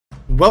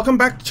Welcome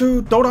back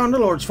to DOTA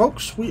Underlords,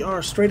 folks. We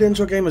are straight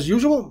into a game as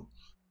usual,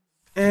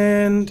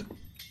 and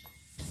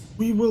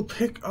we will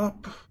pick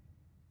up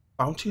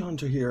Bounty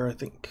Hunter here, I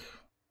think.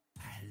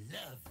 I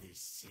love this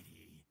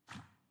city.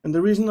 And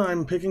the reason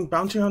I'm picking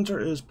Bounty Hunter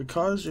is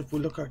because if we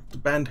look at the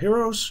band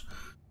heroes,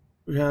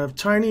 we have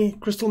Tiny,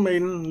 Crystal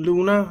Maiden,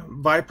 Luna,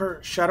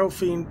 Viper, Shadow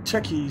Fiend,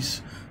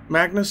 Techies,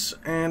 Magnus,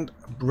 and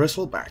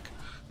Bristleback.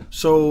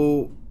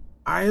 So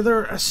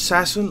either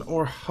Assassin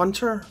or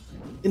Hunter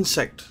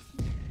Insect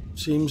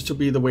seems to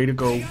be the way to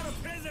go.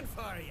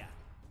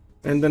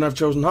 And then I've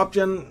chosen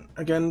Hopgen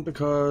again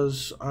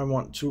because I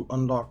want to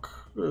unlock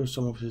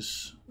some of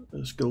his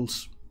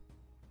skills.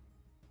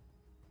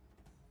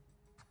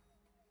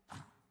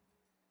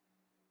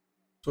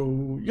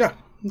 So yeah,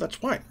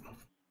 that's why.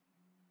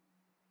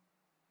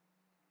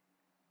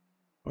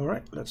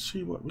 Alright, let's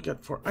see what we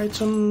get for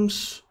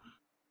items.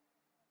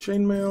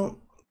 Chainmail,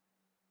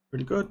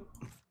 pretty good.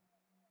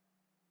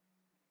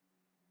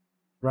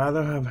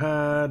 Rather have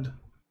had...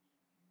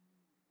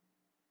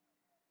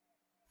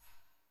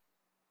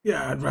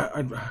 Yeah,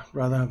 I'd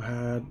rather have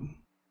had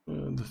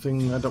the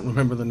thing, I don't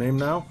remember the name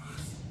now,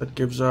 that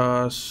gives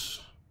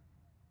us...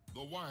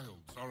 The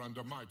wilds are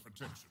under my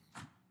protection.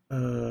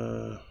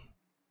 An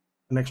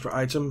extra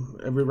item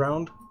every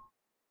round.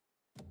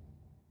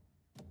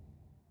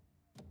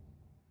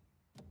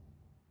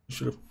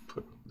 Should have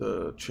put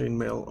the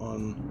chainmail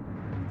on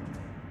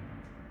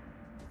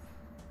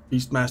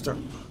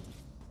Beastmaster.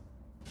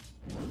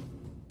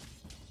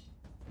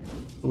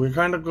 We're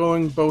kind of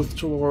going both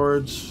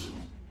towards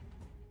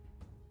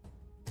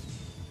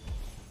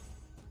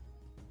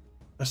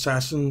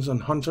assassins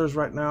and hunters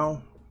right now,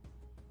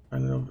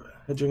 kind of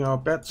hedging our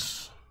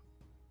bets.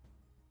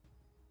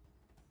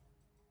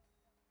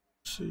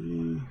 Let's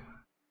see,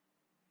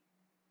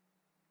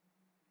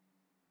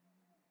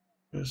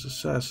 there's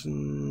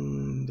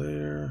assassin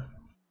there.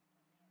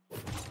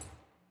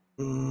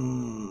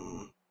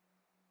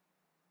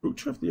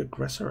 Brooch of the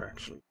Aggressor,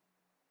 actually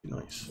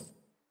nice.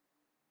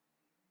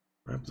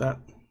 Grab that.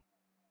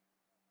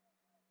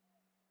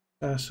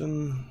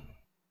 Assassin,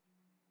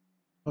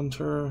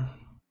 hunter.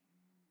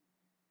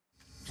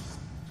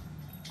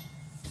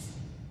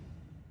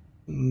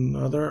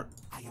 Another.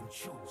 I am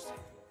chosen.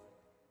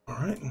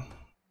 Alright.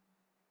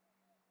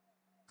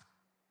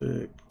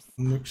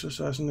 Mix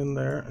assassin in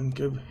there and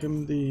give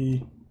him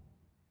the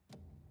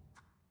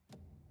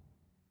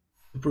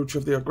Brooch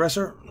of the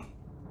Aggressor.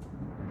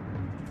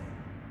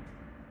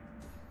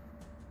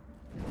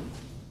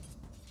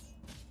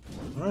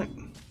 Alright.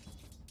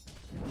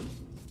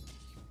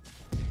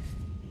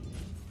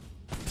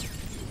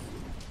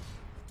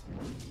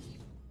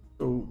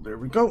 So there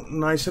we go.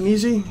 Nice and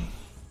easy.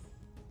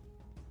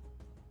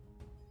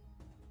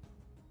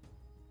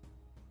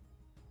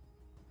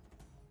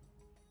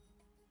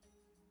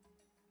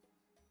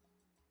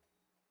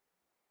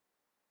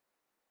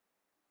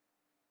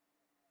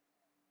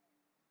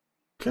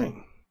 Okay,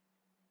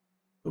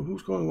 so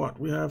who's going what?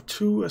 We have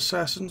 2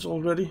 assassins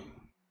already.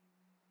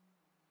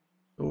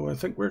 So I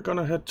think we're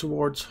gonna head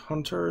towards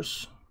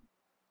hunters.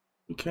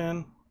 We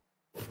can.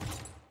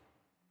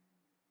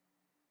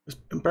 This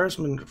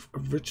Embarrassment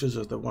of Riches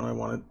is the one I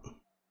wanted.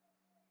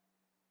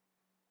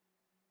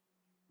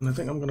 And I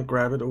think I'm gonna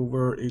grab it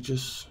over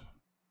Aegis.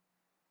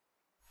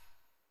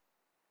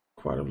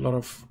 Quite a lot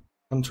of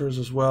hunters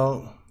as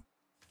well.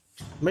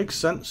 Makes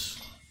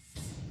sense.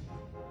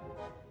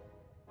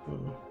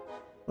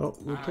 Oh,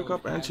 we'll pick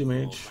up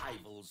Anti-Mage.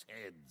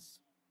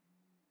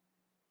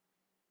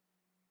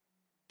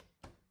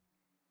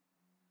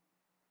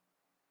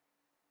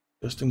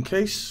 Just in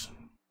case.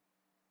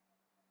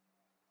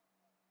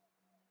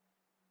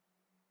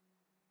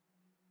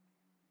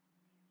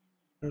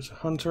 There's a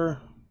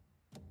hunter.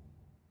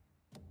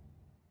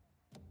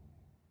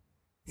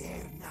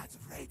 They're not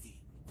ready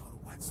for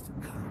what's to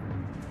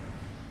come.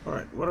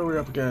 Alright, what are we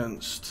up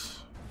against?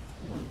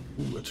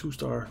 Ooh, a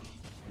 2-star.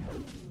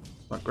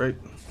 Not great.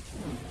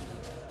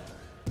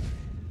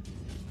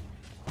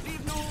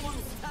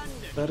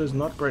 That is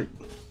not great.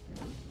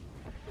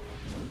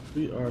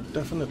 We are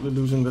definitely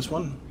losing this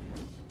one.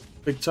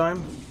 Big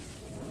time.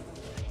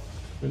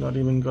 We're not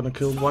even gonna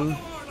kill one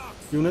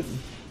unit.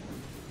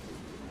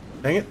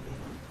 Dang it.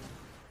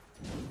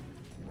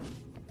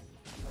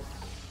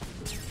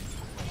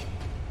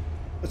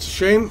 That's a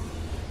shame.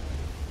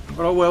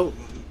 But oh well.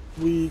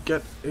 We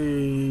get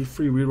a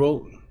free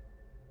reroll.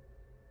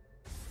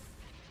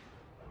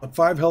 At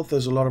 5 health,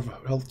 there's a lot of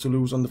health to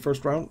lose on the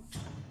first round.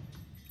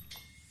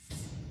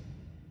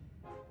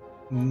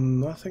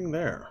 Nothing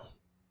there.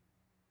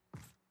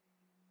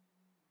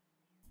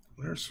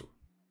 There's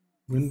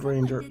Wind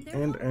Ranger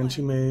and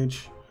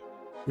Anti-Mage.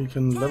 We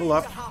can level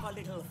up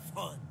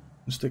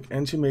and stick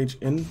Anti-Mage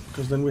in,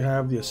 because then we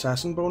have the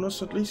Assassin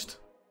bonus at least.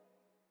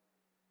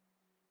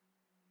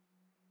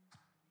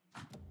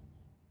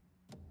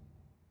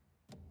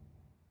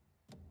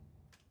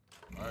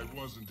 I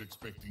wasn't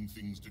expecting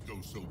things to go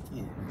so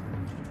poorly.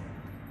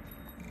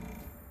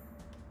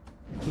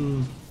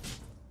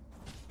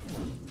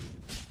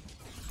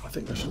 I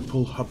think I should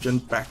pull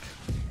Hopgen back.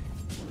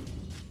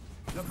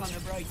 Look on the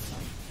bright side.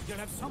 You'll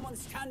have someone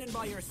standing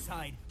by your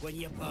side when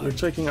you burn. We're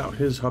taking out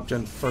his hub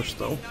gen first,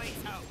 though.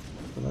 Nice out.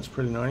 So that's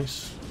pretty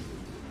nice.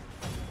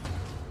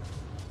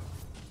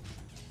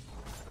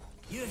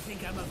 You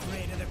think I'm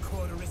afraid of the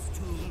quarterist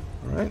tool?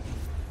 Alright.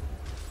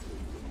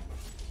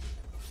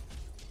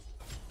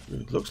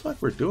 It looks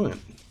like we're doing it.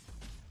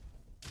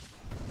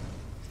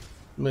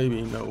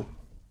 Maybe, no.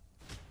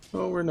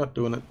 No, we're not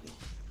doing it.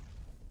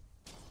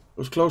 It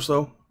was close,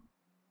 though.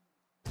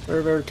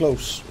 Very, very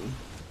close.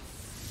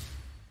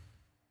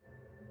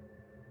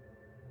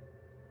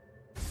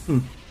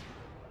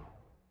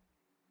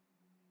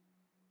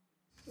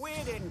 We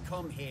didn't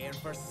come here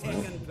for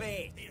second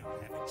place. They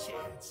don't have a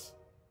chance.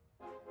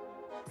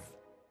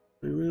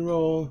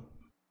 Reroll.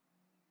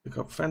 Pick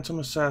up Phantom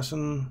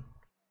Assassin.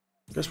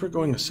 I guess we're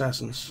going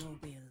Assassins.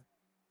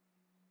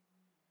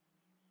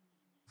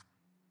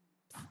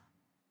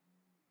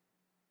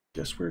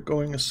 Guess we're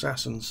going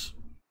Assassins.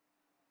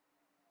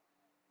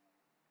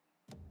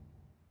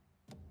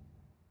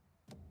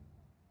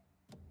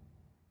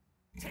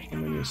 How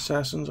many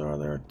Assassins are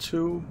there?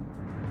 2.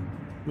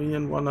 Me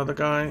and one other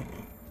guy.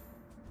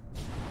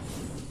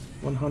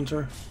 1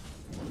 hunter.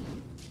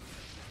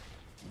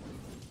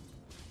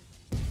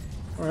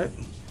 Alright.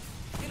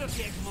 It'll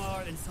take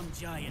more than some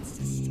giants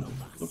to stop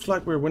us. Looks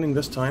like we're winning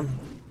this time.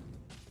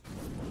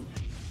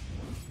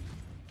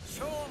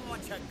 Show 'em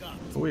what you got.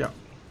 Oh yeah.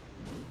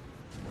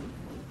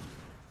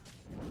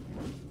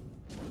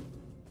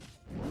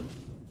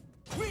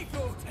 We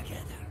go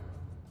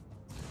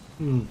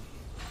together.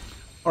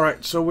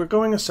 Alright, so we're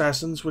going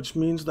Assassins, which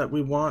means that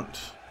we want...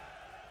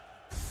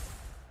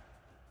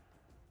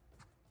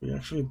 We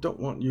actually don't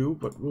want you,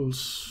 but we'll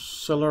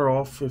sell her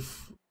off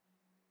if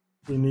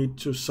we need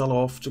to sell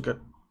off to get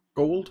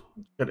gold,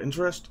 get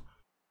interest.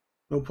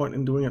 No point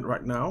in doing it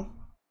right now.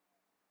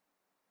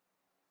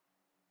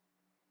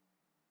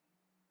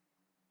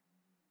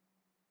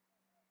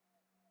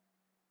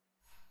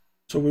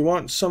 So we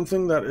want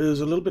something that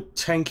is a little bit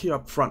tanky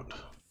up front.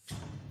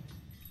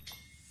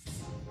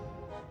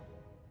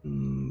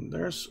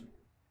 There's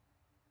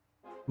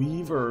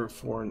Weaver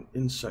for an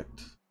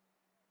insect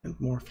and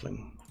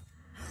Morphling.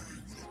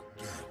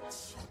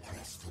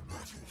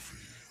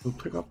 We'll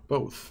pick up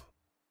both.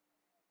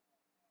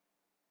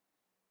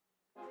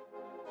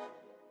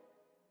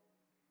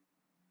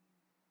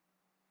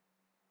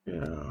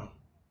 Yeah.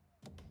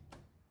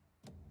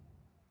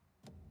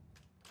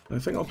 I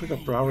think I'll pick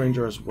up Brow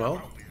Ranger as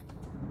well.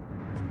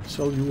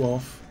 Sell you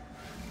off.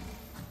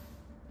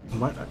 I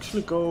might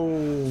actually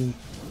go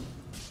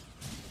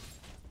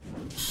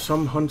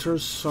some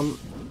hunters, some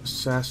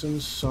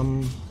assassins,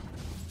 some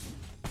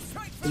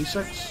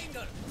insects.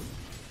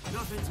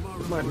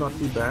 It might not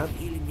be bad.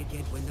 Feeling you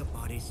get when the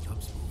body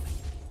stops moving.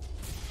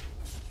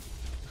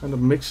 Kind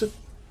of mix it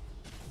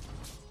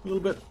a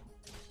little bit.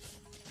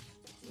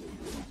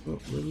 Oh,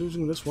 we're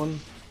losing this one.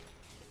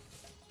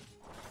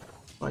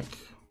 Like,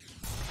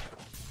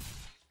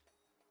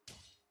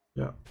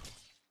 yeah.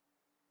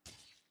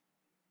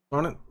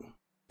 Darn it.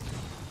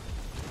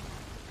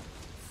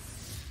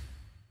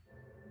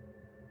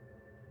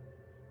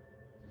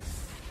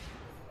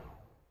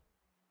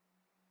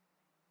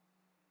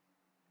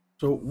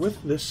 So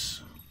with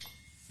this,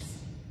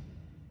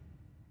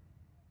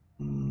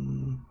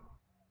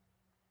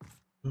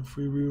 if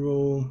we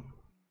reroll,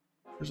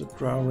 there's a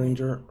Drow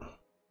Ranger.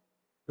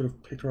 Could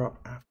have picked her up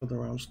after the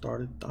round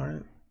started. Darn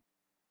it.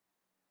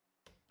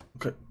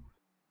 Okay.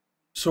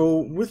 So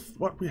with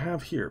what we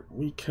have here,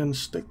 we can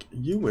stick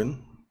you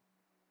in.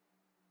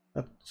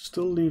 That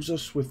still leaves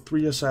us with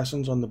 3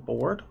 assassins on the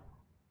board.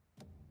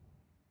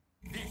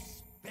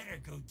 This better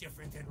go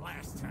different than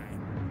last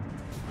time.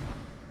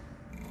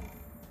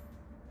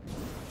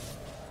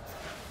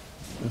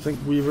 I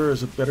think Weaver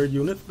is a better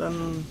unit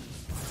than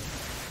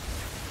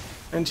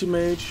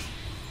Anti-Mage,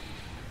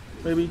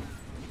 maybe.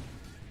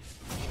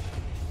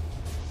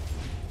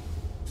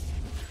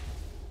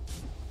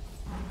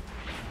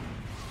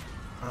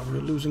 We're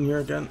losing here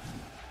again.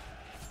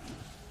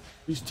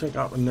 Please take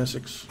out the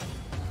Nesix.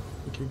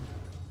 Thank you.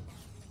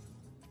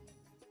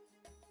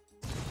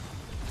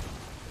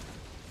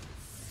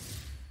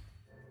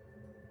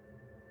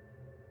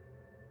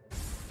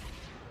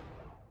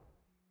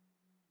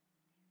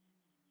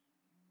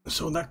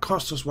 So that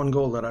cost us 1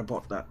 gold that I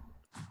bought that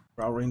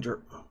Brow Ranger.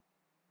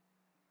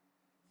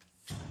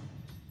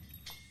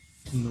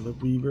 Another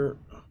Weaver.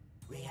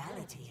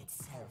 Reality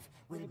itself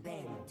will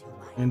bend to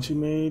my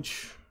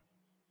Anti-Mage.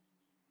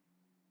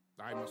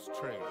 I must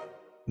train.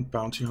 And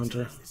Bounty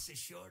Hunter. This is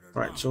short or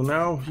Right, long. so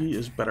now he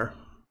is better.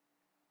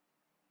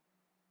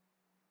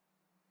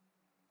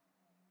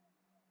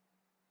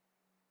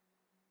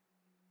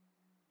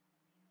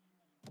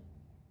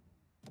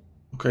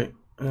 Okay,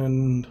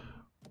 and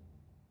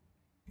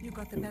You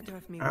got the better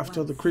of me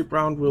after the once. creep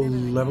round, we'll Never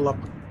again. level up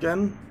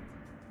again.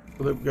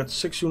 So that we got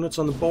 6 units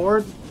on the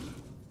board,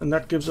 and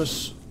that gives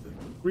us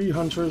 3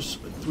 hunters,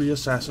 3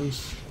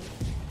 assassins,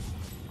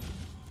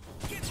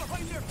 Get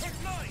behind your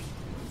pick line.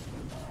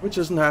 which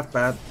isn't half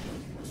bad.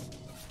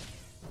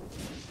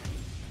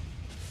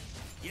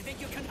 You think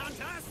you can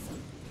hunt us?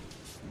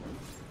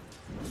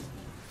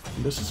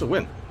 And this is a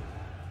win.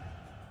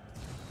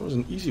 It was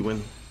an easy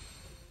win.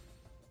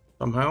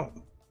 Somehow.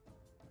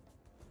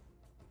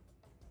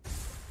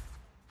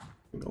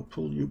 I'll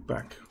pull you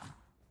back.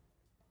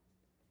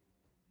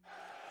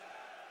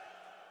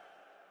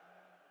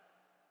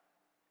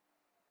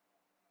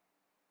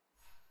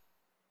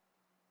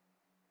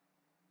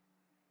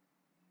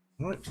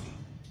 Right.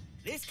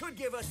 This could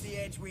give us the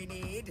edge we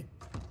need.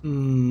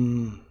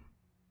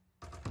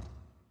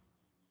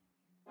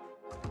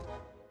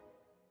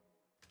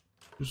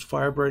 Use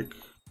Firebreak.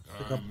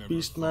 Pick up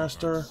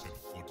Beastmaster.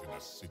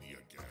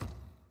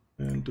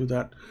 And do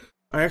that.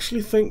 I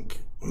actually think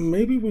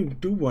maybe we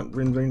do want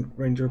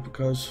Ranger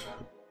because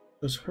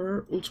does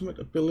her ultimate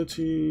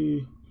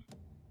ability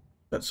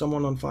set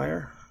someone on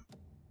fire?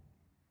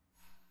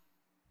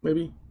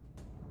 Maybe.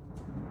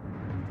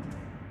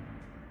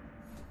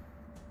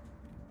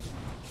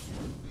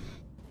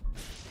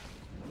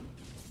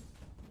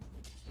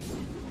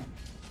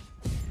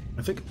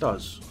 I think it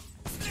does,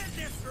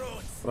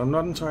 but I'm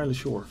not entirely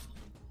sure.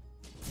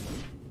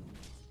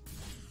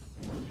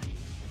 I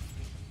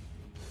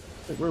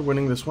think we're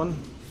winning this one.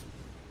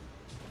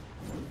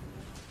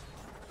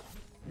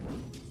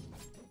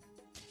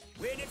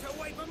 We need to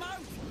wipe them out.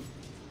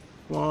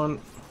 Come on,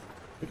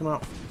 pick them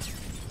out.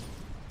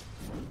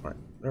 Alright,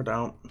 they're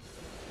down.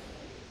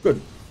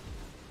 Good.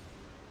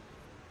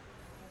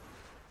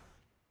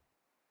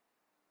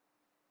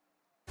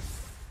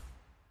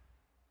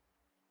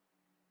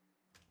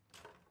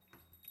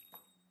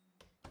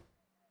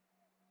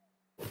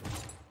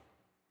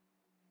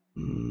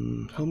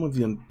 Helm of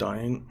the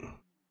Undying.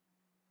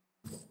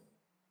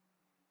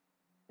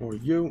 Or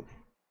you.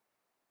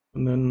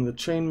 And then the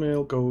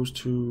chainmail goes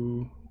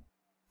to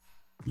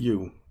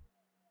you.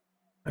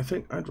 I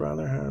think I'd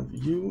rather have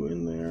you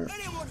in there.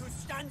 Anyone who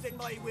stands in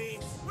my way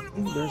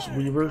will There's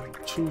Weaver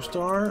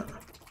 2-star.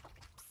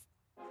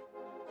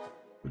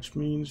 Which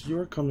means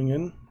you're coming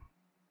in.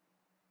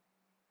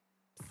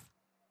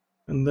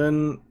 And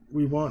then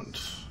we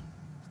want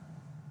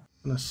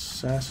an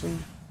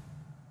assassin.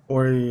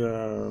 Or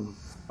a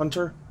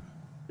hunter,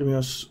 giving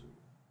us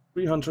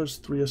 3 hunters,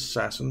 3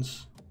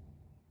 assassins.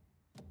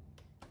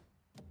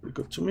 Pretty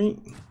good to me.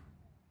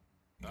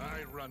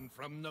 I run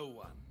from no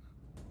one.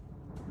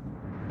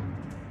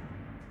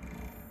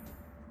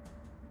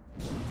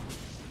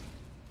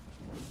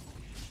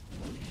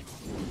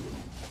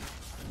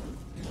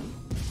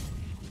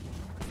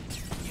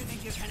 You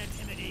think you can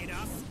intimidate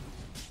us?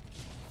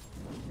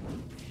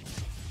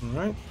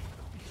 Alright.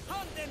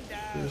 Hunt them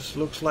down. This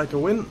looks like a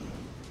win.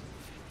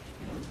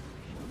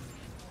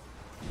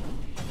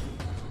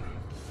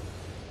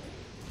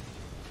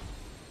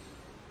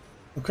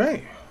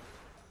 Okay.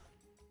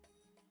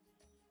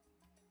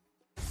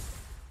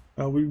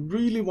 We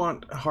really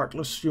want a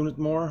Heartless unit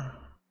more.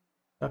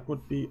 That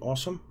would be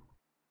awesome.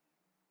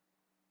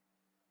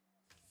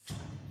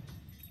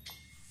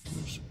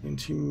 There's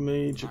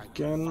Anti-Mage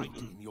again.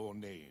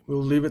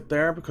 We'll leave it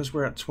there because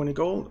we're at 20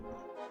 gold.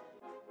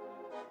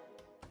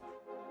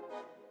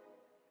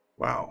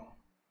 Wow.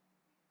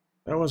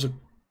 That was a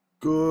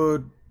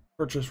good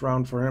purchase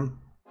round for him.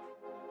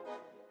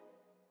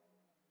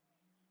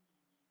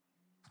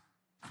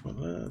 Well,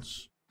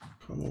 let's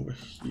come over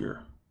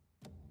here.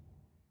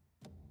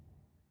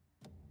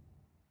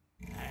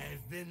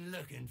 I've been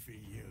looking for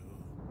you.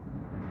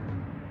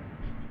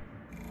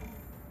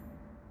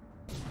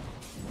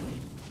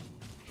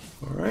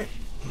 All right.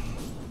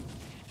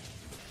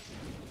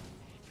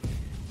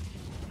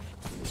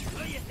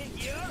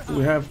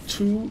 We have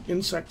 2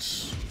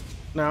 insects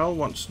now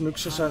once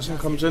Nuke's Assassin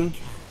comes in.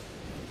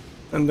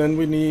 And then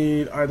we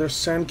need either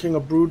Sand King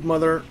or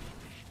Broodmother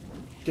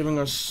giving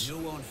us... You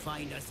won't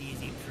find us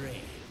easy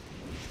prey.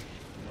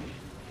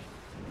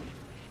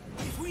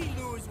 If we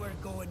lose, we're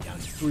going down.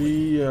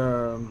 3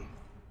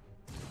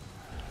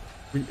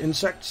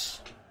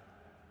 insects.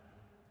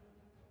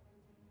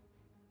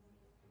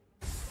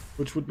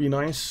 Which would be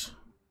nice.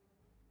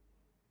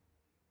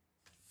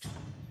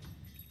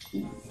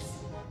 Ooh.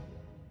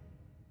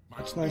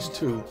 That's nice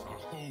too.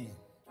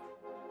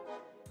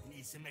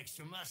 Need some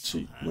extra muscle.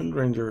 See, Wind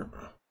Ranger.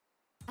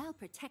 I'll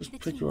protect Just the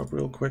pick team. you up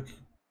real quick.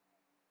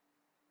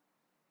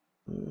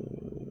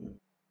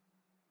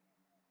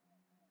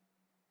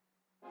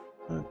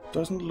 It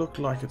doesn't look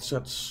like it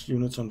sets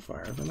units on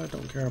fire, then I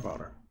don't care about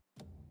her.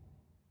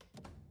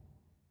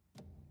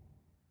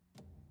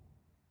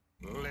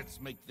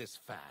 Let's make this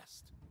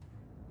fast.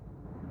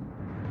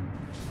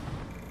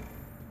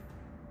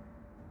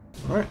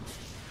 Alright.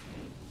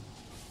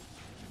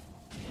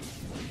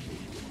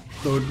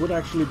 So it would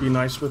actually be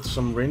nice with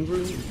some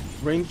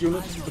ranged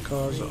units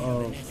because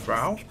of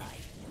Drow.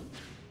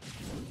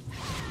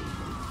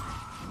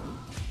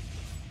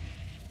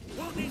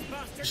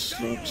 This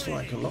looks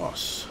like a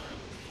loss.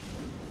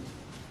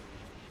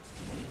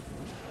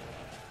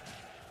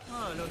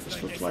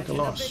 This looks like a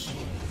loss.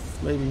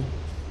 Maybe.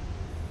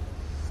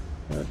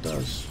 Yeah, it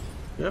does.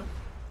 Yep.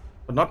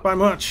 But not by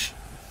much.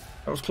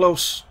 That was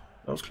close.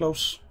 That was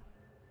close.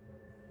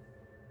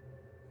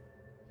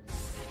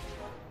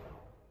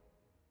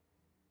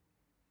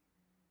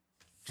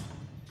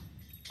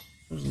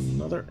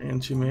 Another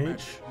anti-mage.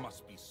 Magic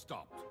must be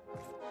stopped.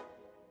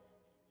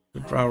 The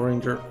Drow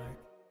Ranger.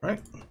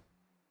 Right.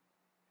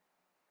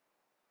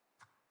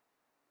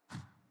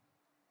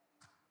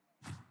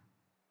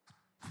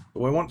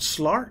 Do I want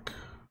Slark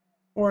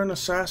or an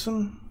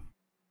assassin?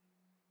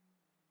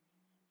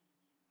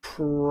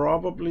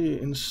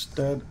 Probably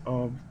instead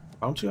of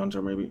Bounty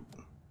Hunter, maybe.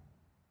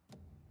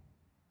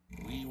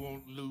 We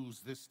won't lose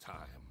this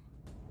time.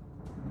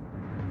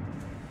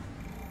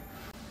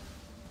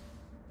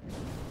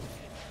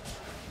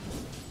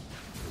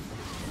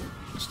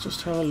 Let's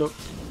just have a look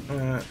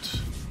at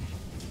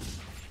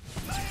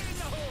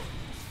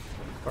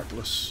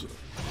Heartless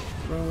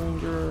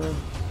Ranger.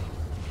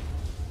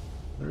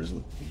 There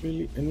isn't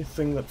really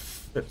anything that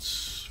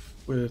fits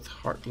with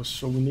Heartless,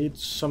 so we need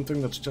something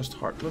that's just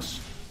Heartless.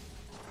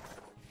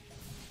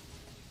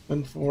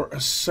 And for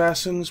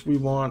assassins, we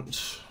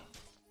want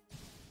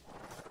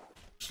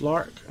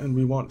Slark, and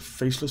we want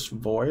Faceless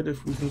Void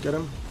if we can get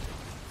him.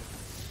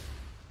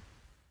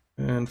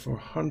 And for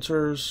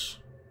hunters,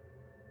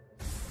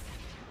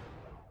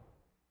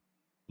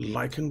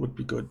 Lycan would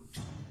be good.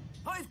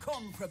 I've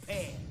come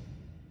prepared.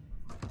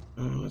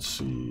 Let's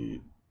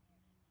see.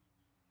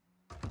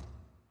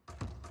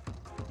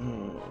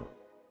 Well,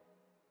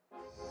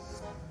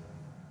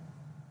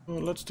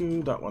 let's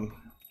do that one.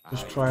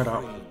 Just try it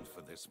out.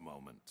 For this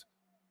moment.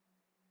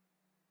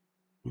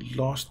 We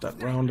lost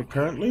that round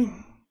apparently.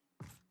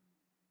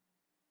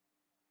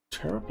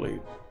 Terribly.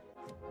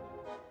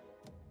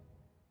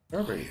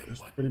 Terribly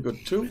is pretty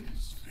good too.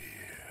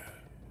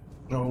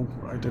 No,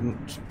 I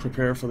didn't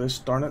prepare for this,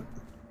 darn it.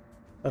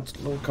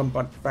 That'll come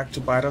back to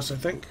bite us, I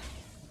think.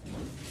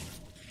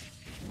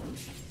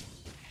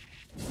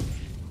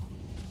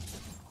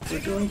 We're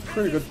doing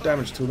pretty good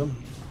damage to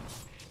them.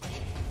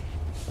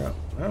 Yeah,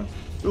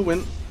 we'll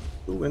win.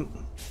 We'll win.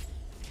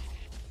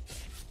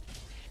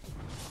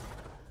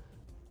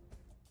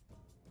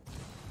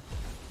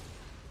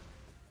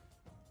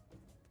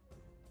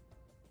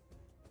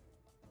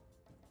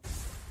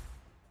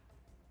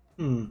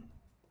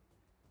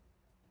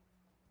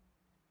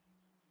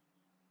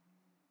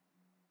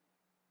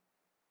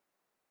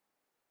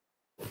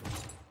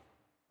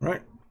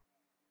 Right.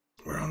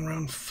 We're on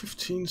round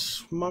 15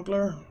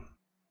 Smuggler.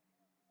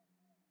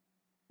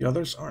 The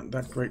others aren't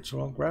that great,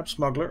 so I'll grab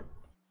Smuggler.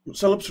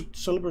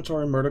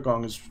 Celebratory Murder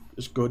Gong is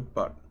good,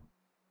 but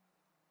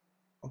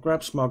I'll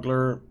grab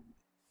Smuggler.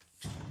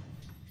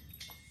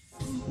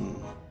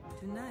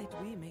 Tonight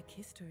we make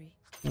history.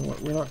 You know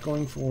what? We're not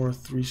going for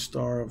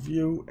 3-star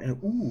view,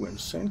 and ooh, and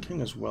Sand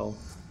King as well.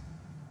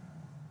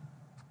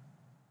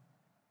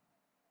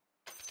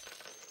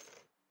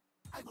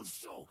 I will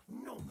show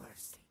no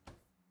mercy.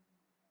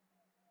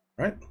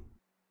 Right.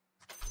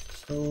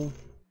 So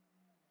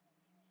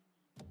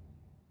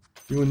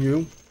you and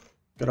you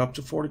get up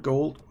to 40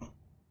 gold.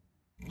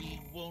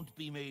 We won't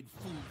be made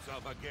fools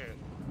of again.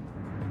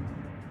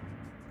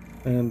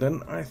 And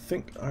then I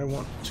think I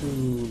want to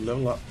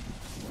level up.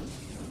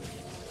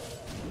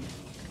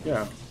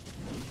 Yeah.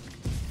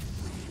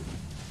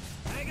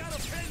 I got a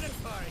present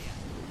for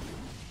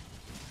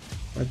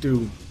you. I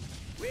do.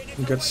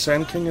 We get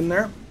Sand King in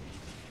there.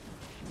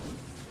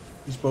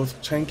 He's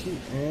both tanky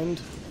and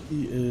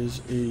he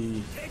is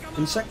a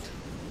insect,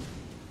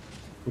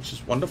 which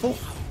is wonderful.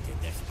 How did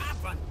this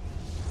happen?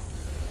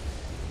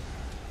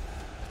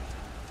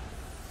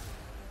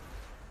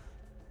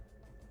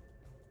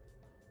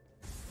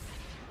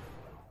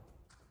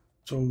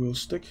 So we'll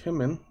stick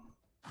him in.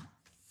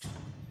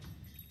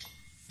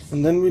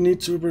 And then we need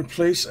to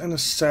replace an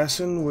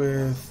assassin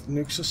with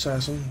Nyx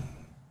Assassin.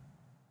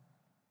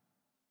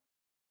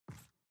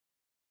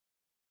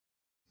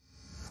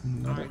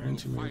 Another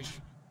anti-mage.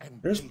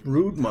 There's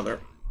Brood Mother.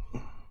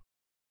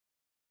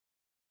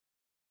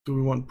 Do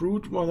we want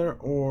Brood Mother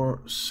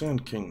or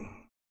Sand King?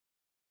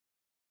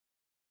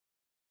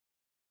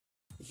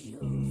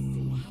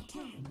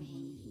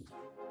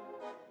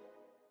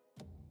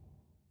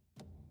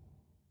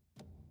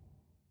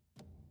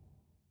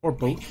 Or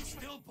both?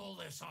 Still pull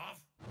this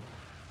off.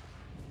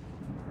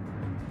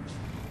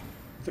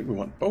 I think we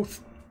want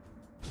both.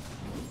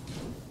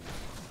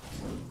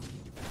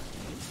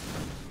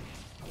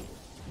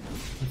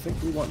 I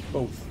think we want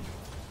both.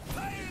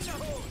 Fire in the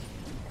hole.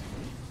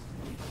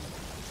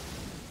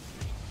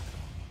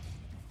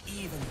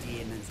 Even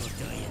demons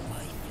will die in my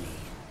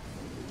flame.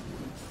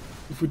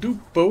 If we do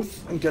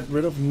both and get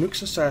rid of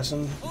Nyx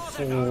Assassin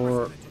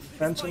for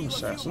Phantom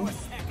Assassin,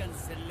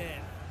 Seconds to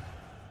live.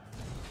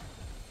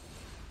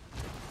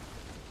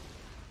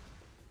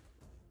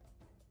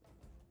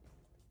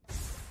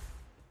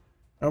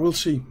 we'll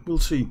see. We'll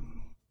see.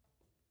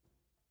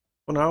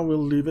 For now, we'll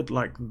leave it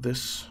like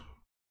this.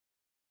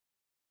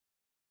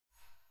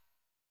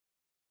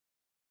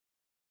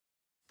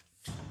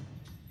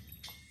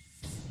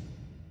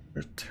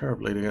 There's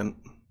Terrorblade again.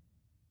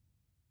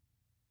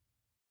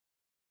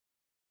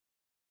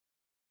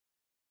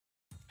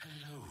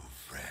 Hello,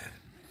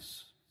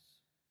 friends.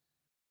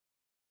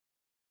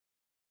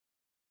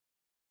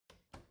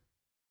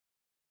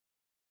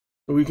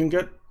 So we can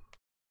get,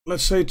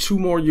 let's say, 2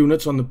 more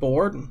units on the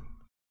board.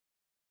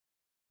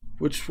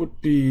 which would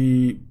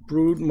be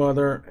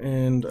Broodmother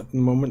and at the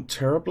moment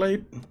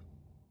Terrorblade.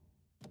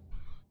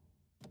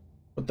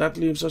 But that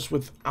leaves us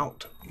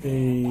without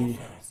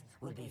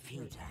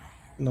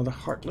another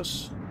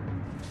Heartless.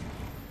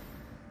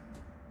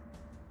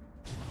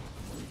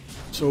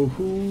 So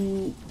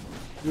who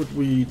would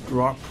we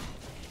drop?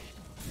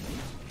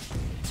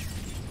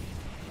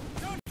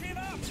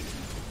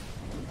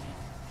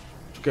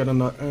 To get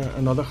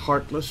another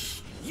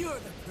Heartless. You're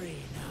the prey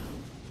now.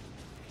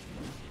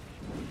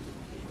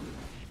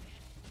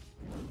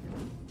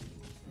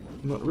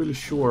 I'm not really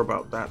sure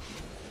about that.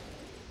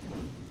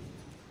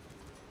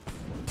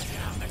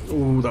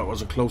 Oh, that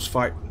was a close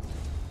fight.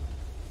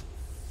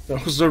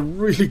 That was a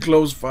really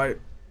close fight.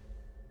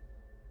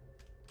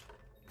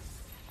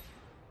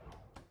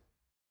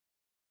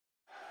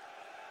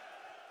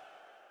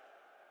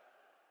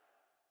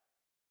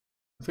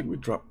 I think we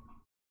drop.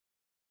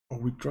 Oh,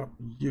 we drop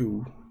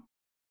you.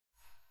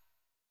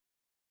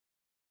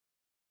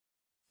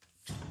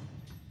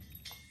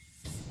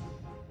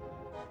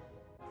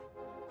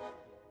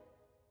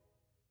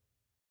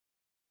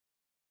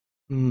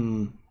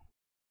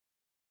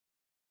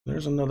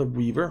 There's another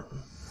Weaver.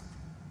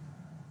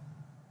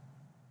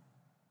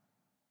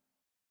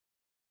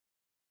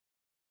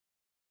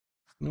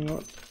 You know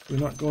what? We're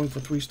not going for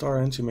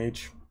 3-star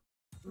anti-mage.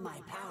 My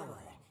power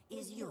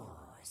is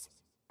yours.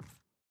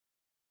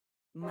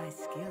 My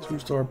skill.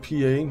 2-star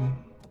PA.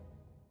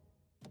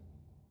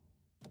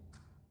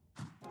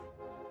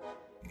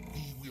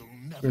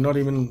 We're not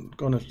even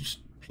gonna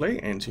play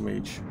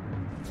anti-mage.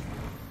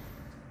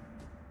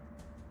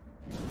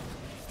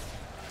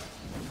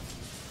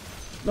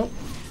 Nope.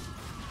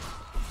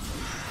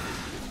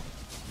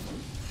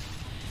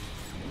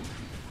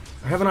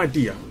 I have an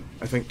idea,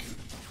 I think.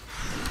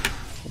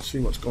 Let's see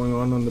what's going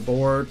on the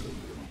board.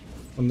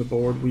 On the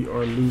board, we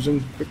are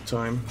losing big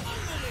time.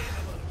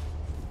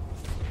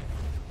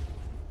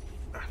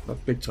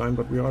 Not big time,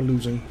 but we are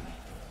losing.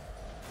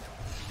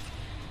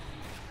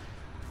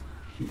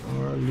 We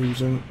are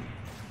losing.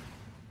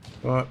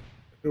 But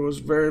it was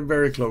very,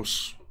 very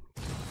close.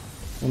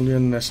 Only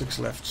an Essex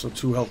left, so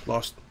 2 health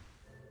lost.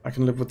 I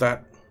can live with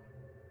that.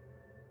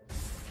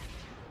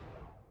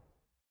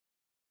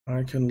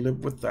 I can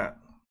live with that.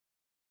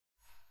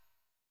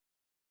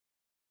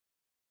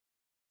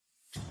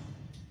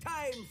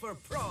 Time for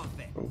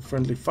profit. Oh,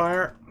 friendly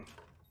fire.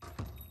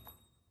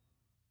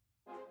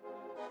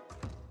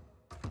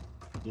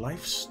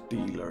 Life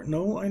Stealer.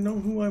 No, I know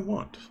who I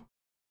want.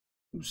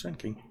 Who's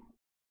sinking?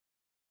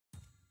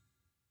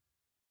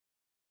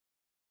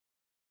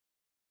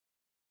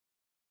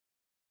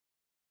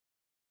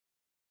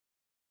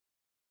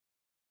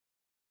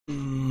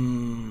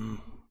 Do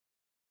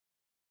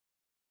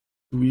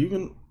we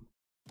even...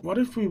 What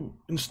if we,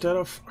 instead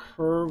of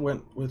her,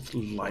 went with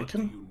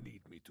Lycan?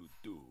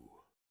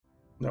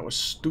 That was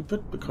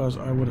stupid, because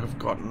I would have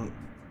gotten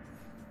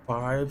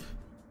 5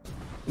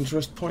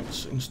 interest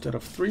points instead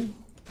of 3.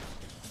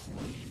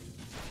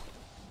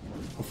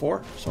 Or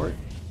 4, sorry.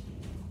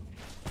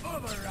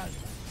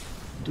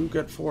 Do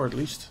get 4 at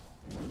least.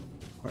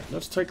 Alright,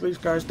 let's take these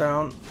guys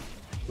down,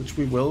 which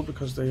we will,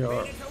 because they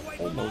are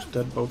almost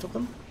dead, both of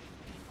them.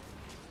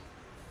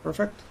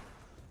 Perfect.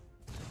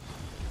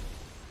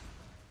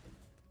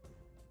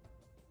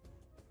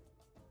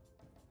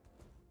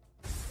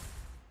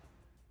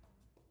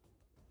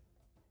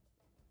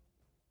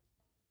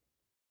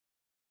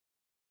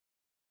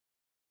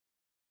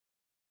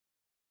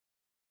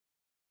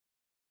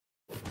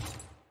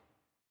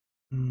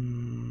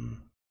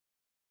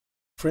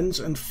 Friends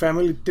and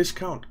family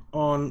discount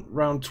on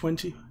round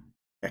 20.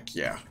 Heck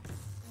yeah.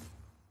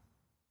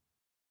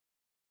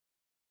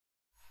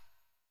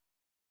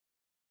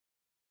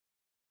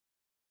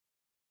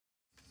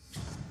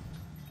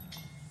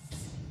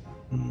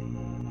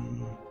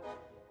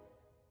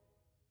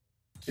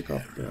 Pick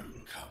up there.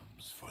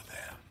 Comes for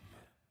them.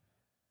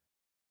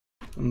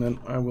 And then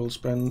I will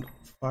spend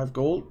 5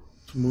 gold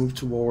to move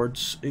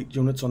towards 8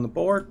 units on the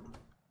board.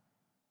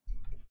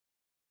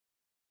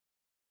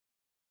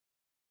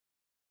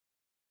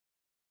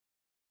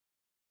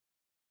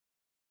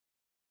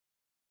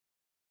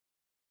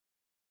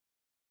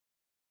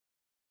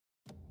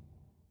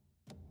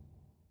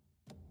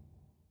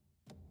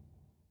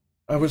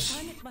 I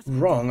was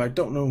wrong. I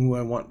don't know who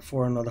I want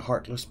for another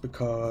Heartless,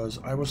 because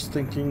I was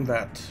thinking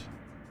that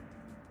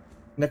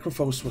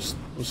Necrophos was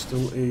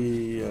still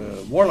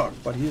a Warlock,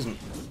 but he isn't.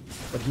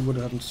 But he would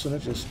have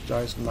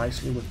synergized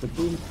nicely with the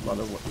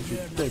Broodmother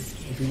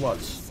if he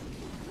was.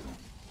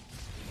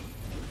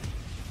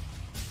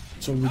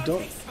 So we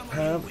don't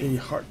have a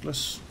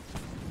Heartless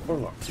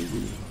Warlock, do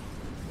we?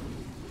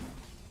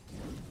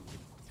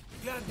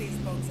 Glad these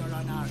folks are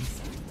on our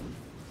side.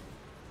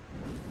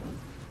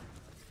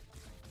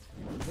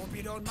 Hope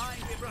you don't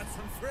mind we brought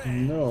some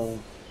friends. No.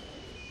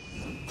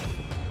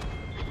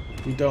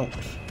 We don't.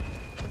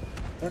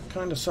 That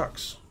kind of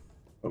sucks.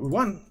 But we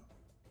won.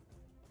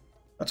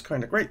 That's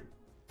kind of great.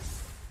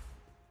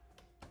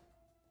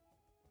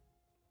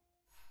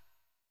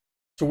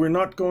 So we're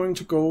not going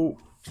to go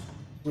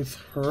with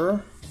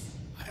her.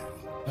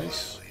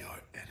 Nice.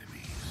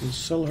 We'll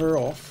sell her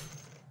off.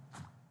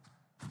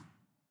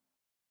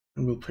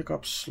 And we'll pick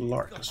up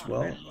Slark as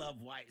well. I love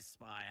White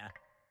Spire.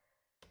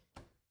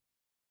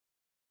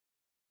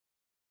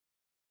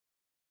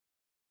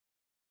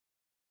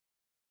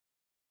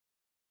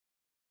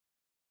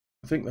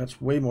 I think that's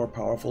way more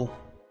powerful.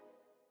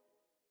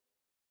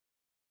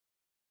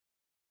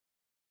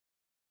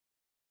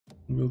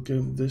 We'll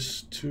give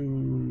this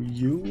to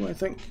you, I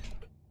think.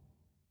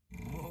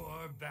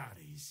 More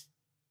baddies.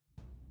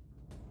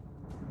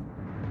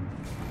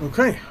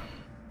 Okay.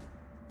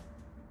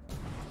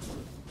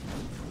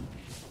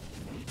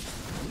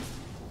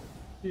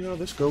 See how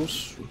this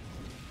goes.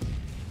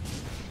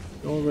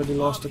 We already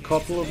lost a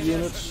couple of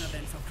units.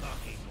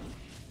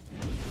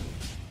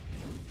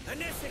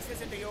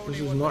 This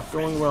is not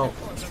going well.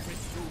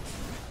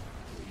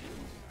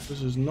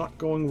 This is not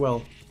going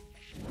well.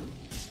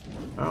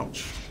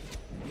 Ouch.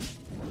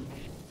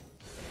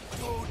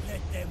 Don't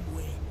let them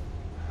win.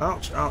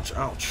 Ouch, ouch,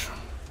 ouch.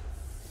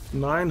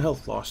 9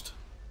 health lost.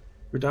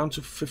 We're down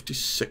to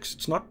 56.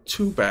 It's not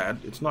too bad.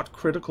 It's not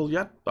critical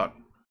yet, but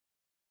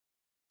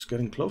it's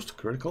getting close to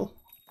critical.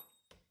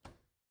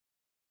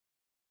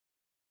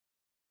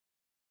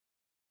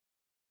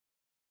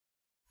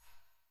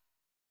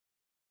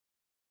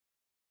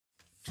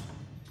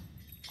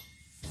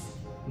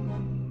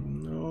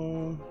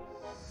 No.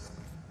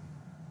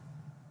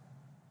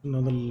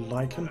 Another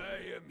lichen.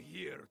 I am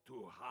here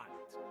to hunt.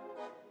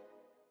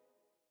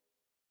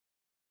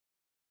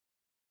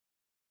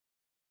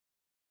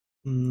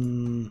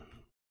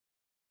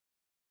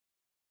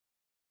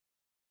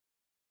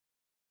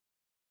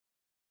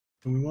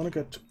 And we want to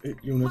get to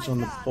 8 units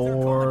on the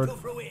board,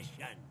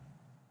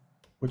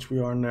 which we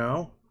are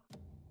now.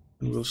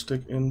 And we'll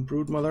stick in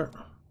Broodmother.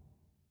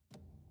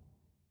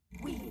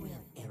 We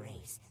will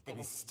erase the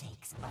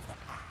mistakes of the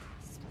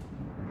past.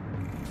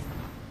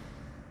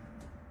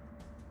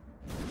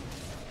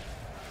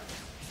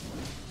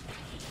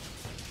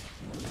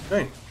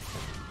 Okay.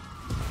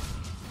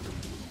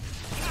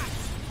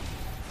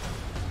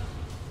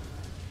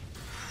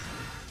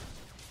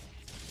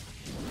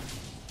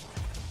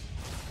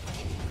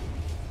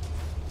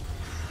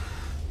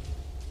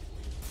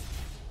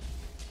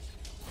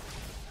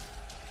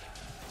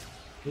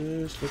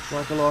 This looks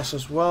like a loss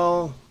as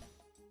well.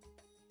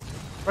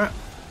 Right.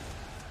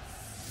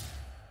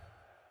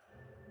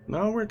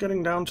 Now we're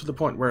getting down to the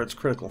point where it's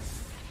critical.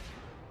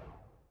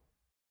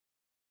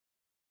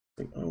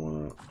 I think I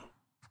want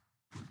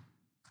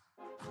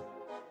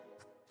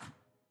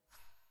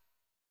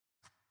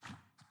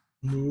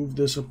to move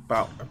this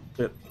about a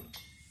bit.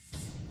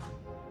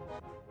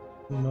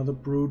 Another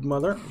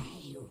Broodmother.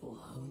 I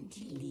won't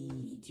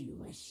lead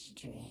you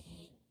astray.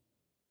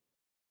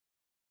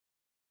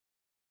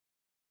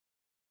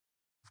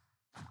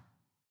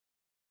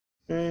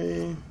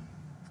 Okay.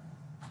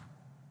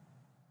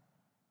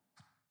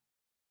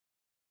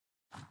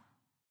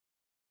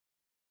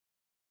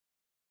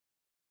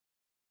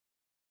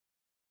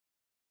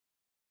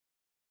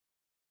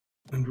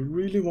 And we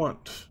really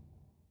want to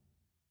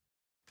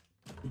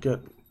get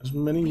as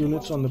many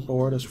units on the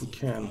board as we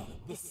can.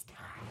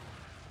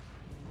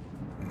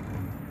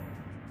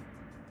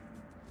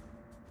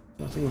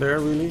 Nothing there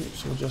really,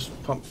 so just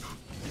pump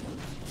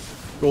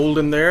gold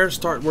in there,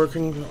 start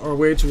working our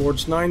way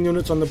towards 9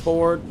 units on the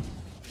board.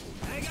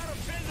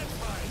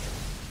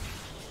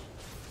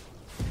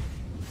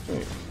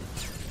 Okay.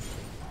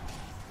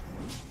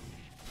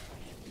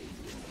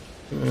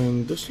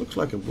 And this looks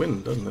like a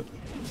win, doesn't it?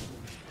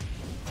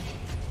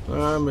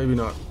 Maybe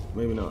not.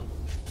 Maybe not.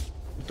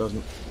 It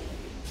doesn't.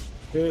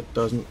 It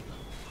doesn't.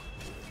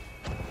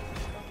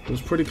 It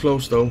was pretty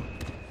close though.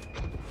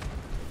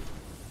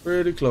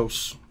 Pretty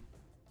close.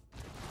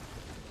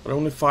 But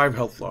only 5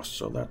 health lost,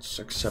 so that's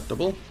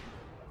acceptable.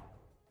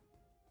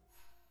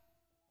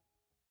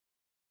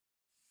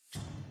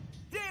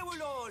 They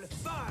will all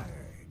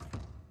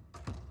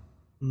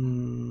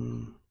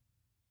burn.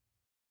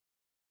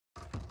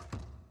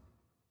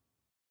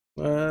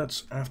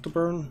 That's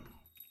Afterburn.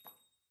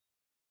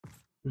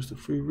 Here's the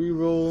free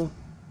reroll.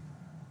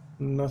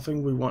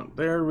 Nothing we want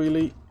there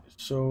really,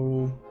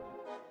 so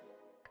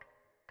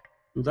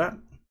do that.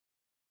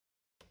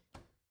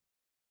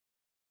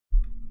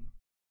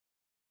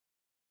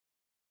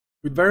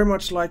 We'd very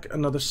much like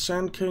another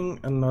Sand King,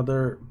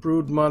 another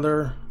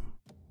Broodmother.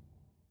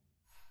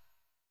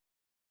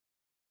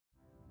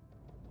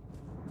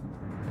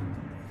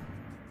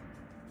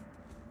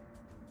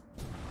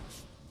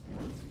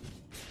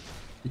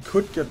 We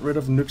could get rid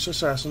of Nyx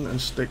Assassin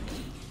and stick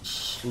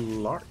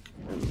Slark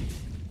in.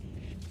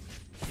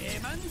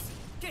 Demons,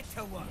 get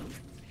to work.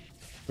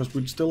 Because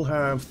we'd still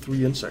have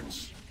 3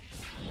 insects.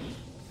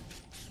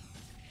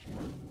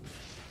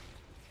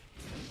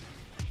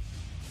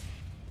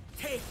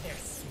 Take their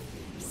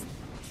souls.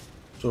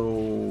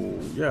 So,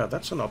 yeah,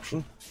 that's an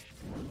option.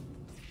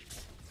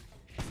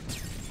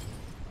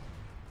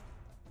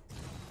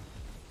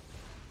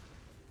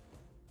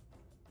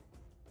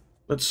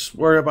 Let's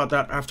worry about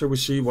that after we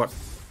see what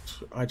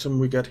item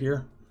we get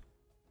here.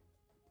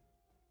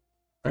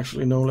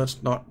 Actually, no,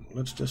 let's not.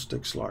 Let's just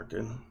stick Slark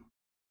in.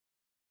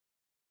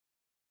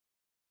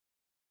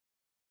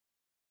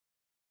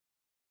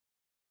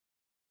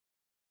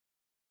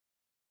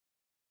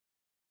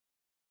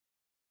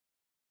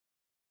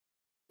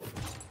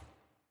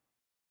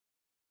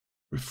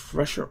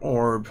 Refresher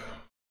Orb.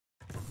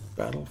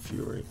 Battle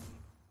Fury.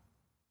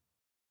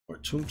 Or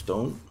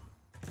Tombstone.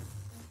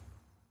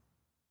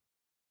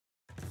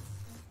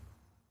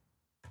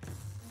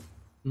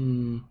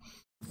 You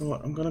know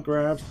what, I'm gonna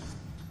grab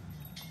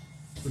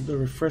with the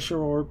Refresher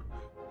Orb,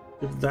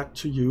 give that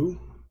to you,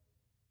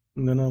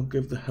 and then I'll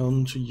give the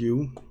helm to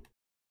you.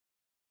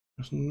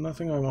 There's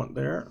nothing I want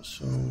there,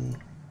 so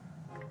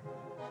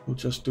we'll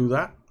just do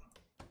that.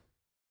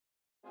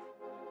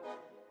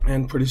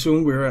 And pretty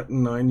soon we're at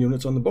 9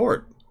 units on the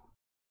board.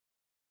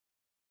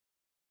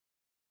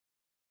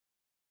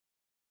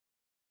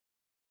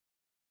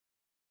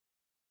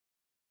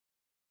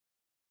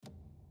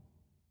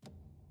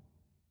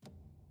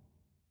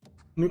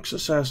 Nuke's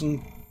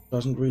Assassin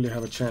doesn't really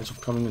have a chance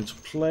of coming into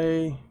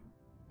play.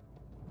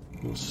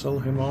 We'll sell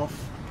him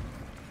off.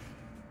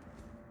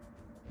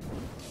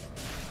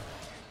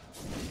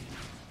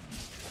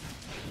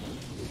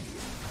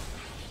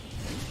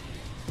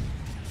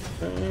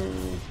 Okay.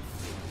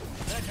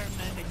 Better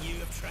men than you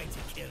have tried to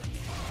kill me.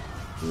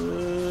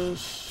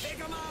 This.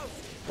 Take 'em out!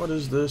 What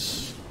is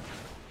this?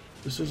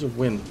 This is a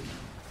win.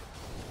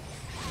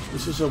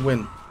 This is a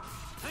win.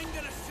 I'm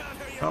gonna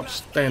shatter your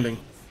Outstanding.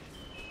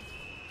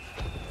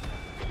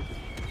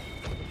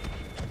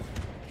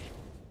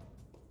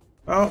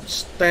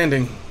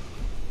 Outstanding.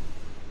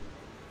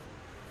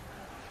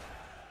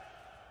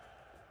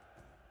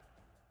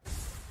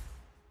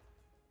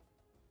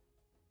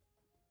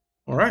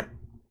 All right.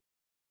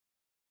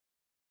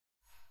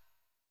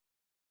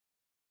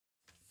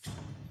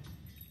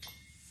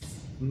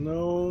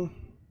 No.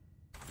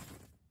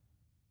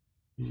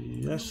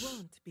 Yes. You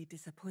won't be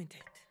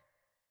disappointed.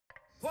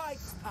 White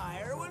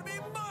Spire will be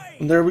mine!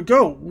 And there we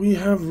go. We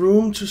have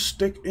room to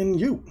stick in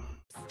you.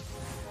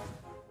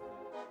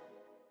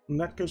 And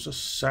that gives us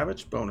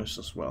Savage bonus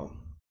as well,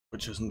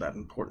 which isn't that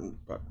important,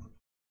 but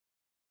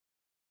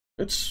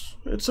it's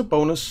a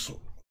bonus.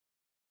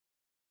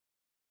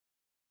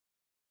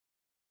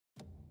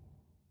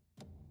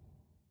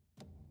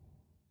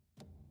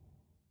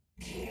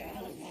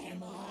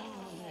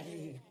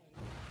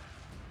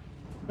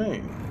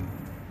 Okay.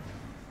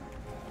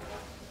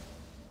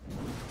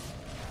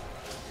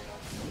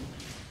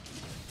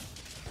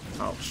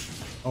 Ouch.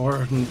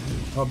 Our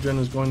Hobgen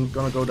is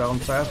gonna go down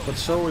fast, but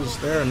so is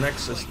their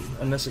Nexus.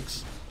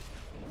 Nesix.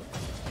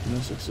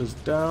 Nesix is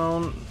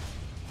down.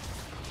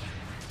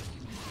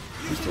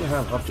 We still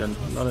have Hobgen,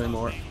 not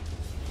anymore.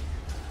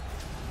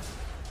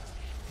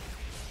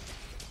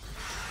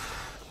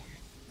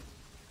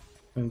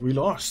 And we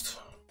lost.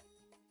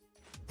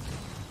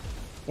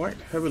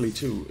 Quite heavily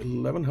too.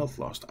 11 health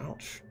lost.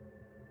 Ouch.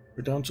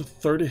 We're down to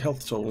 30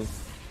 health total.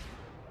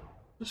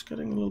 Just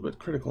getting a little bit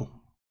critical.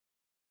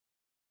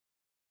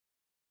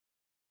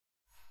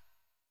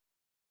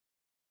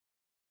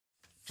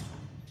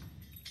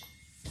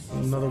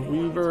 Another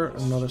Weaver,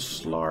 another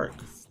Slark.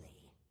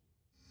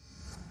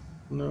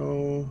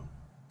 No.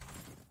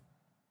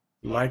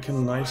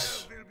 Lycan,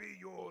 nice.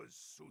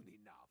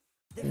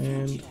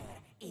 And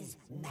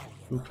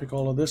we'll pick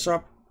all of this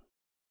up.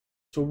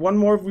 So one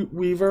more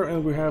Weaver,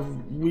 and we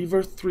have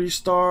Weaver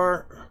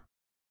 3-star.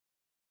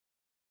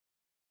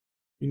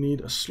 We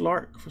need a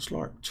Slark for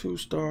Slark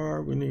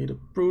 2-star. We need a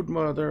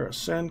Broodmother, a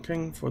Sand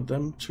King for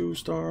them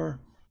 2-star.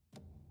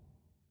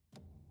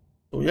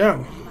 So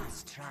yeah.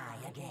 Must try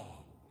again.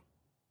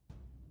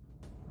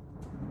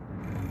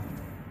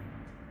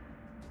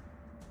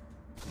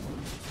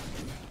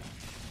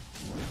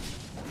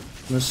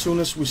 And as soon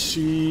as we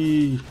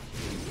see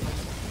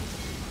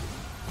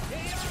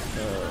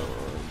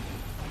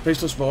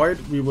Faceless Void,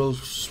 we will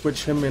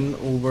switch him in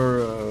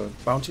over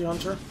Bounty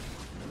Hunter.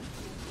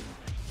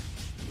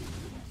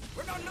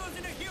 We're not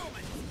losing a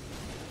human!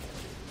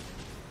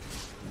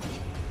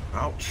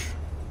 Ouch.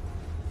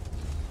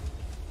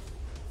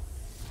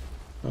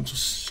 Down to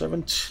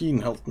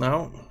 17 health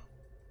now.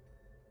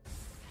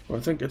 So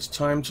I think it's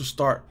time to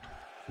start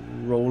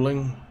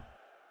rolling.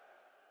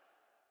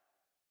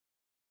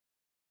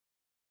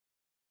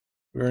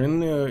 We're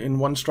in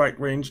one strike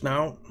range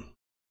now.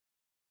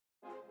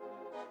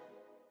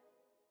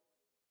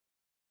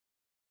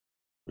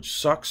 Which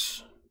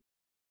sucks.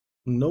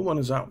 No one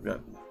is out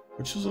yet,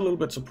 which is a little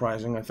bit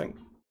surprising, I think.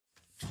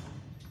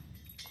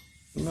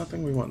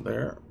 Nothing we want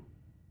there.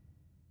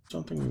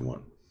 Something we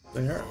want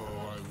there.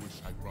 Oh, I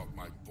wish I brought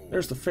my bow.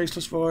 There's the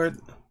Faceless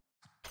Void.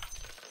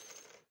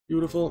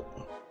 Beautiful.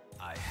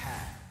 I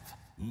have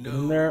Get in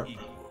no there.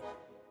 equal.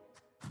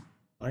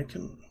 I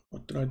can.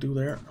 What did I do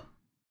there?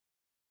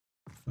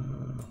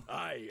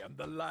 I am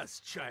the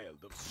last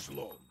child of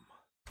Slum.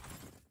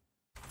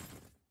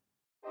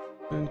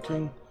 And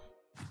King,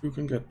 you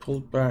can get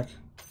pulled back.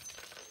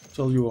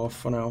 Sell you off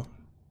for now.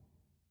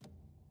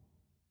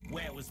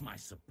 Where was my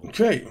support?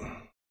 Okay.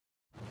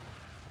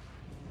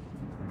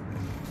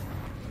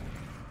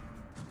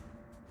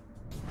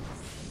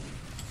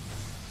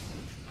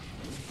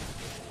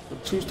 The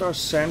 2-star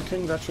Sand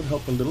King, that should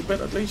help a little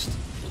bit at least.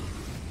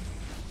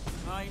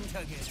 Time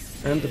to get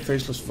And the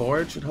Faceless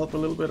Void should help a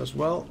little bit as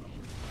well.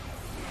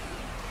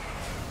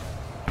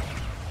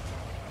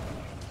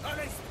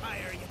 DOTA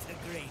Spire gets a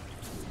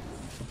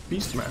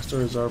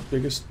Beastmaster is our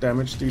biggest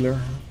damage dealer.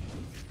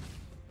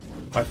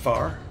 By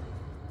far.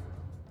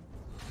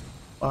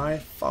 By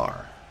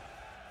far.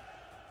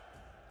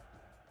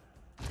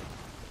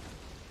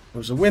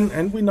 There's a win,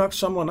 and we knocked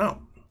someone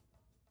out.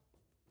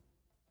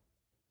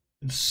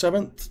 In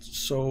 7th,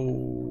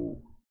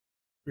 so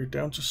we're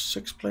down to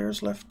 6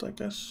 players left, I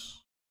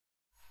guess.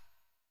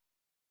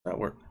 That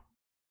worked.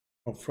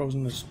 Oh,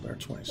 Frozen is there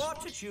twice.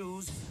 What to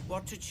choose?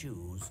 What to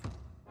choose?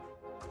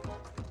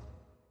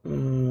 I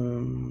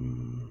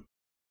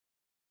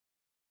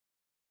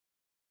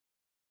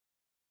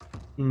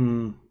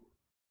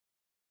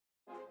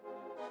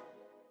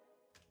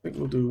think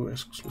we'll do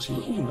exclusive.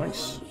 Ooh,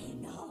 nice.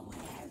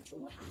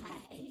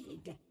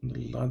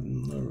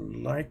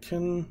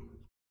 Lycan.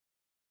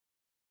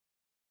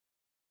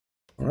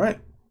 Alright.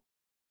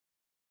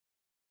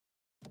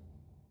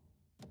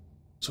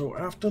 So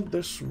after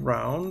this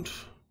round,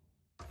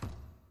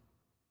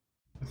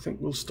 I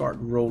think we'll start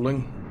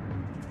rolling.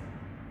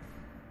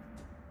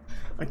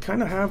 I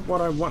kind of have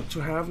what I want to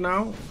have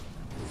now.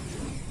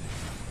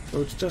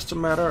 So it's just a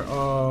matter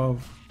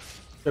of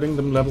getting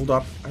them leveled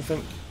up, I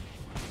think.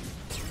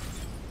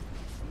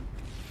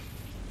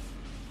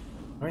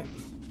 Right.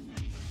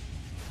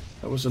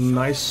 That was a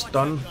nice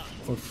stun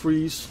or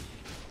freeze.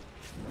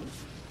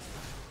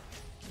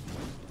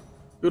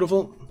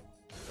 Beautiful.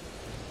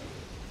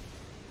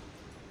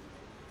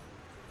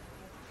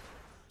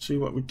 See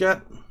what we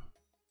get.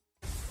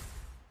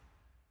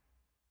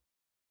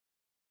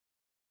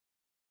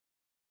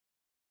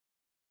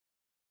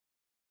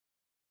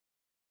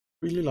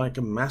 Really like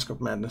a Mask of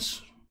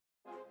Madness.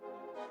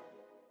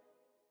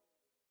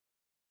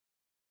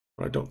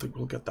 But I don't think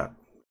we'll get that.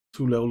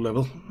 Too low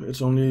level.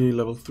 It's only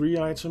level 3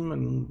 item,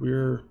 and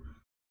we're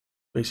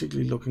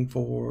basically looking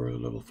for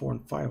level 4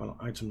 and 5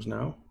 items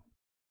now.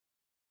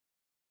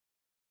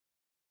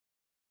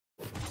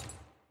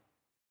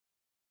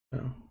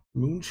 Yeah.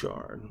 Moon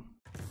Shard.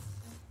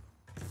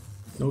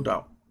 No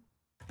doubt.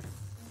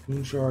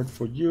 Moon Shard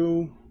for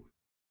you.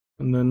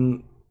 And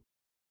then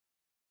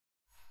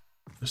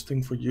this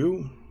thing for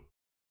you.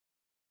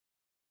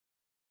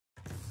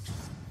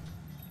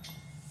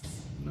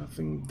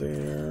 Nothing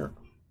there.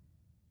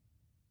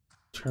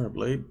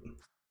 Terrorblade.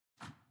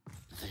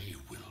 They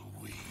will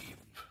weep.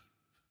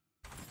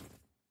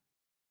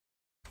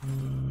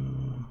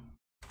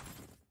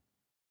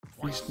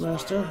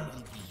 Beastmaster.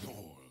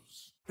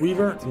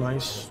 Weaver,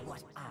 nice.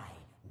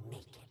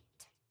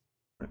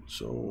 Right,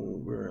 so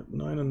we're at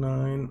 9 and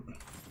 9.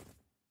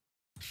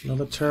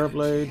 Another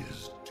Terrorblade.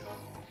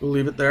 We'll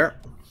leave it there.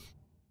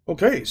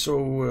 Okay,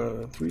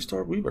 so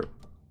 3-star Weaver.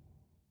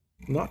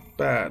 Not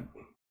bad.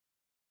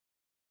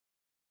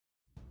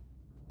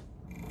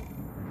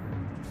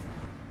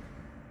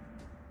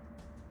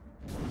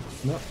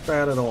 Not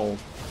bad at all.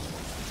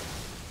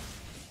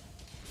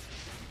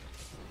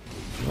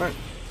 Right.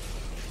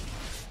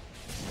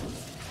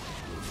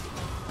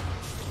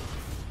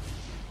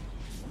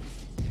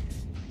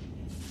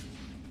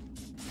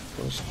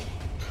 That was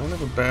kind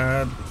of a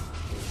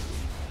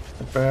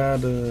bad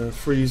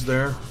freeze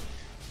there.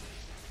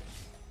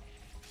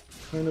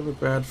 Kind of a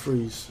bad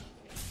freeze.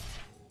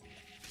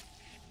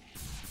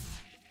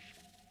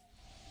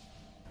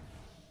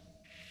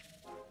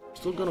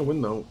 Still gonna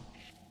win though.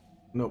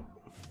 Nope.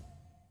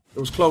 It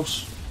was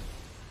close.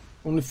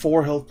 Only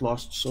 4 health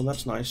lost, so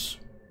that's nice.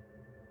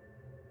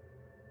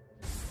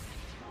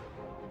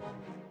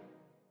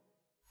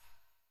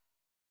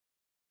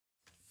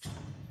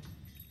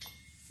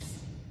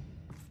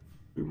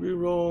 We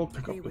reroll,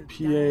 pick up the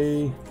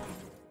PA.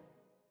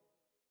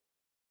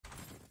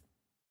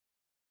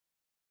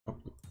 Up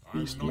the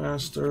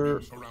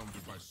Beastmaster.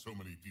 Surrounded by so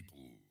many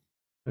people.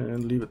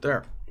 And leave it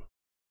there.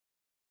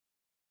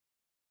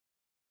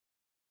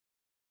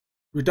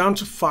 We're down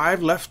to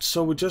 5 left,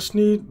 so we just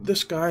need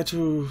this guy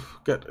to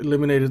get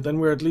eliminated. Then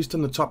we're at least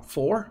in the top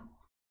 4,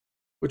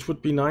 which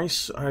would be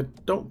nice. I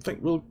don't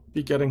think we'll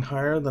be getting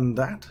higher than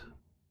that,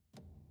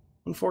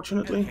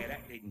 unfortunately. Okay,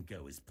 that didn't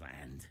go as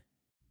planned.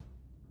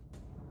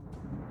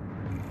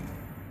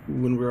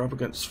 When we're up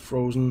against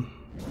Frozen.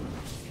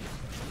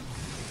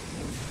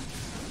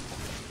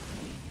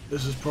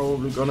 This is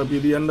probably gonna be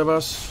the end of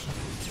us.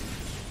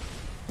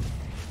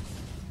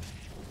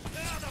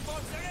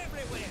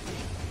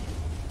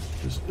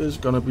 This is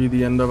gonna be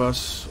the end of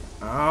us.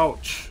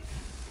 Ouch.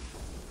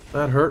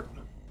 That hurt.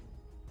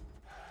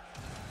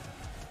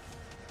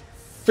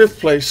 5th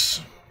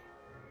place.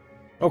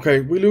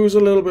 Okay, we lose a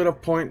little bit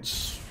of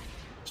points.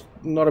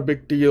 Not a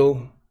big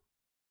deal.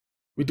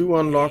 We do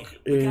unlock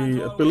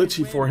a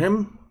ability for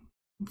him,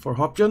 for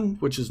Hobgen,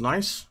 which is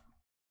nice.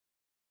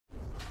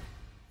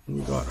 And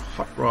we got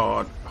Hot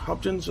Rod.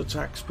 Hobgen's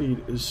attack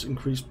speed is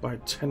increased by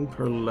 10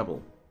 per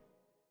level.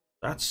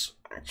 That's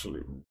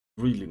actually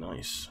really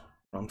nice.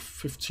 Around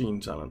 15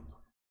 talent.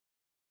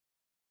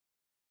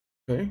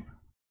 Okay.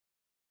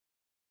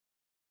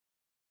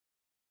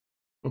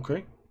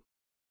 Okay.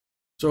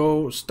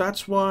 So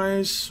stats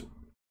wise,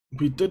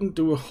 we didn't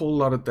do a whole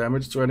lot of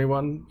damage to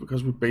anyone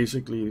because we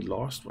basically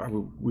lost.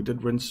 We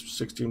did win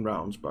 16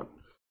 rounds, but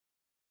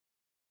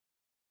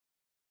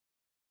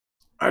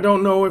I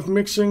don't know if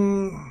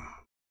mixing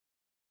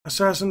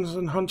assassins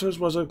and hunters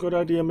was a good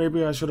idea.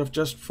 Maybe I should have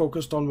just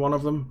focused on one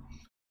of them.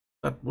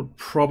 That would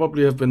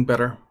probably have been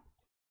better.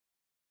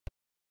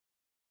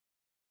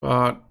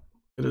 But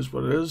it is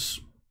what it is.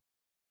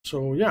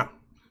 So yeah.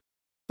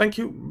 Thank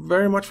you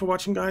very much for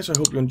watching, guys. I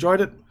hope you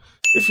enjoyed it.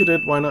 If you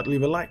did, why not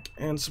leave a like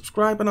and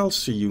subscribe, and I'll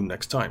see you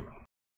next time.